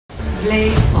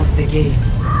Play of the game.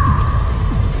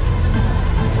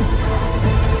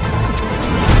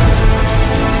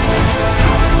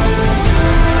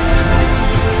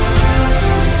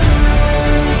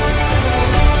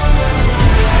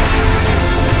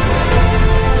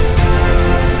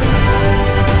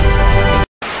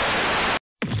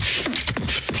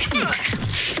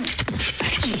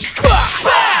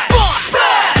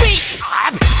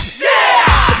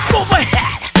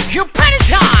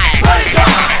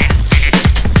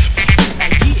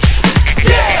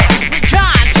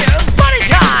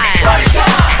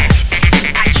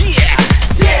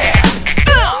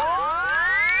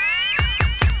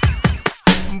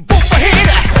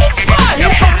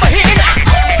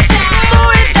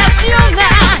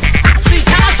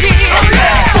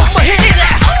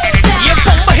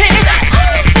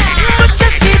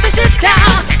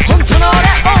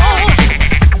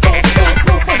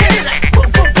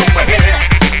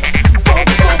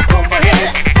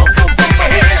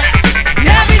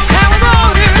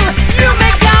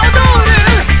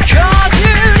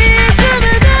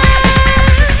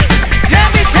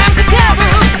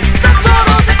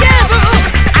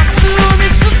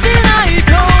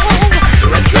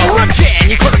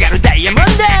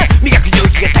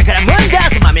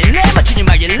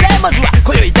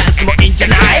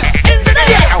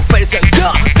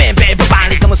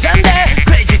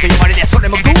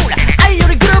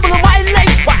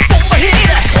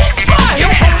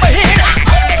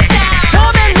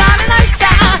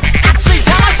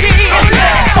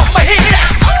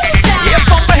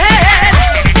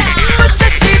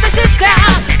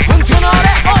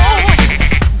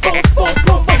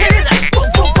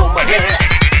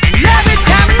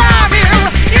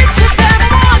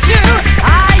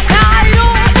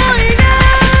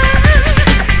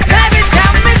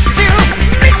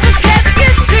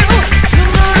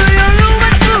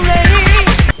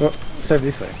 Over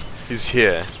this way. He's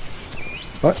here.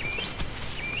 What?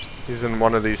 He's in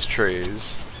one of these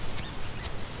trees.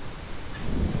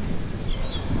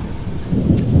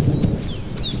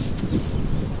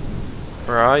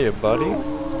 Where are you, buddy?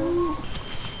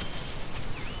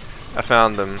 I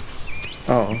found him.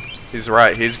 Oh. He's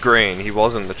right, he's green. He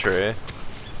was in the tree.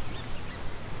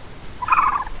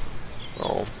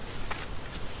 Oh.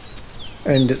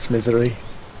 End its misery.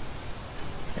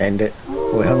 End it.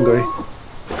 We're hungry.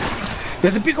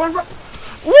 There's a big one! Woo!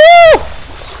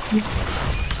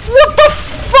 What the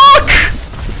fuck?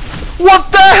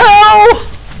 What the hell?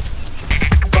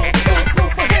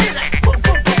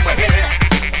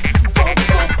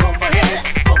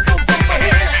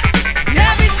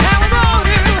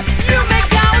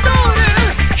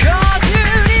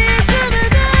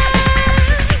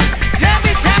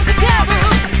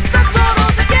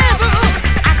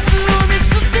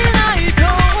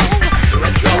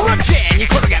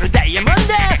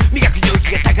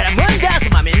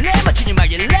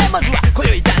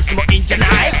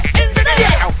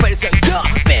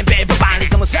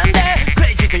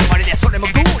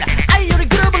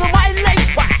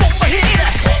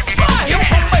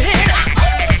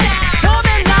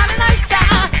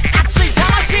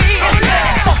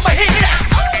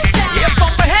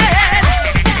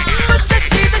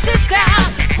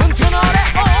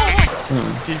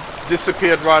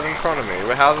 Disappeared right in front of me.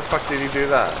 Well, how the fuck did he do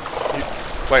that?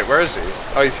 Wait, where is he?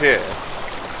 Oh, he's here.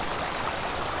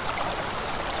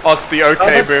 Oh, it's the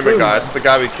OK Boomer guy. It's the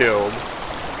guy we killed.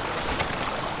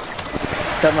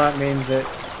 That might mean that...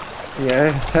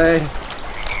 Yeah, hey.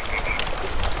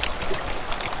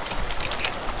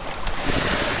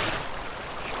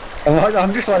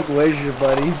 I'm just like, where's your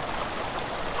buddy?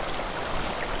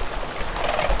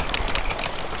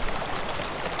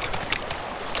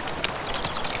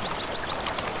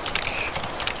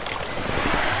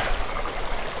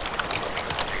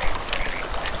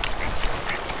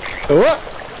 What?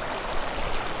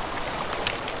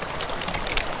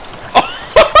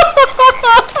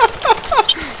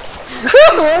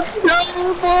 Let's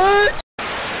go, boy!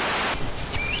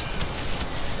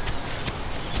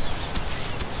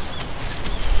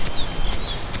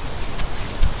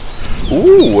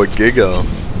 Ooh, a giga.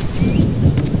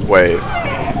 Wait.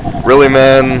 Really,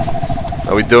 man?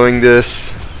 Are we doing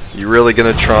this? You really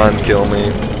gonna try and kill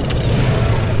me?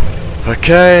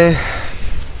 Okay.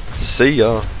 See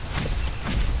ya.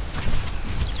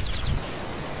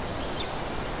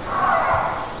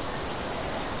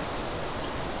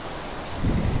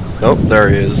 Nope, there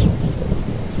he is.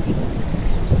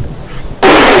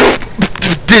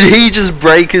 Did he just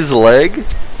break his leg?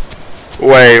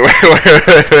 Wait.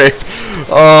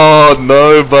 Oh,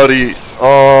 no, buddy.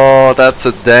 Oh, that's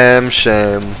a damn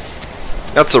shame.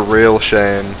 That's a real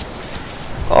shame.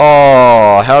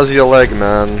 Oh, how's your leg,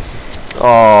 man?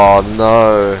 Oh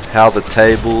no, how the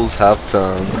tables have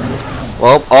turned.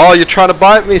 Well, oh, you're trying to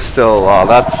bite me still. Oh,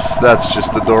 that's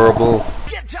just adorable.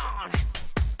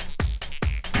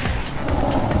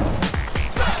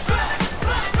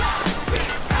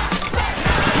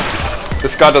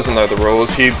 This guy doesn't know the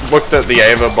rules. He looked at the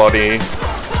Ava body.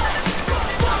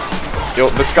 Yo,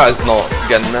 this guy's not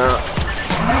getting out.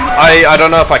 I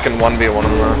don't know if I can 1v1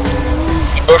 him though.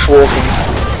 Bush walking.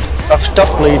 I've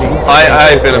stopped bleeding.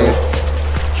 I bit him.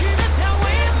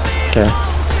 Okay.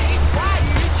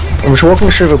 I'm just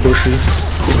walking through the bushes.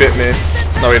 He bit me.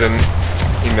 No, he didn't.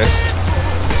 He missed.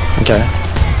 Okay.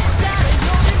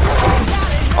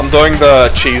 I'm doing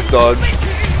the cheese dodge.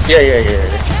 Yeah.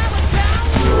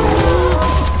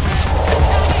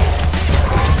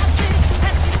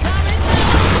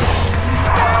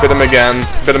 Bit him again.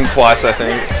 Bit him twice, I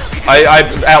think. I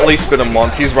at least bit him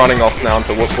once. He's running off now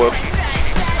into whoop whoop.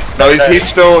 No, he's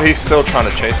still trying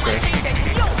to chase me.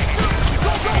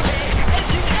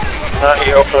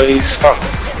 He's fucked.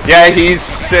 Yeah, he's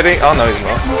sitting. Oh no, he's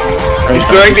not. He's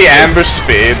doing the ambush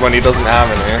speed when he doesn't have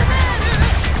any.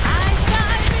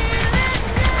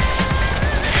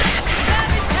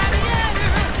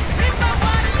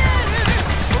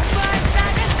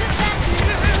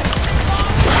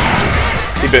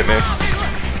 He bit me.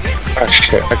 Oh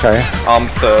shit, okay. I'm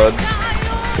third.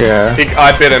 Yeah.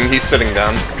 I bit him, he's sitting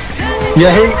down.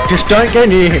 Yeah, just don't go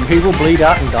near him, he will bleed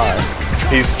out and die.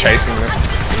 He's chasing me.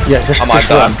 Yeah, just I might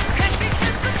die.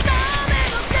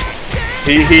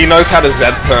 He knows how to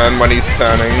Z-turn when he's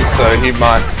turning, so he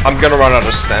might... I'm gonna run out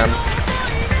of stand.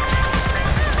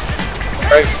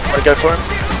 Alright, wanna go for him?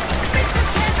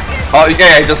 Oh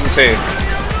yeah, he doesn't see.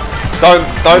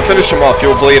 Don't finish him off,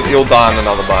 you'll die in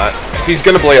another bite. He's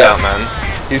gonna bleed out, man.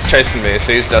 He's chasing me,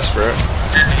 so he's desperate.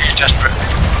 He's desperate.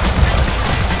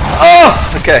 Oh!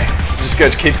 Okay. Just go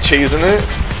keep cheesing it.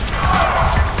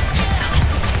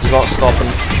 He's not stopping.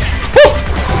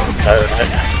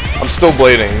 I'm still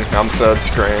bleeding. I'm third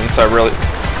screen, so really,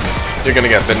 you're gonna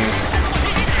get bitten.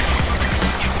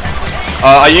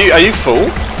 Are you full?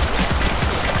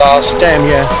 Damn,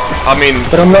 yeah. I mean,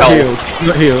 but I'm not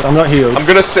health. healed. I'm not healed. I'm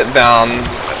gonna sit down.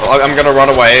 I'm gonna run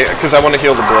away because I want to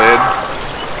heal the bleed.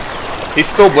 He's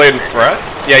still bleeding, right?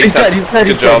 Yeah, he's dead.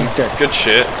 Good job. Good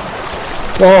shit.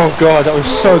 Oh god, that was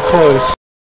so close.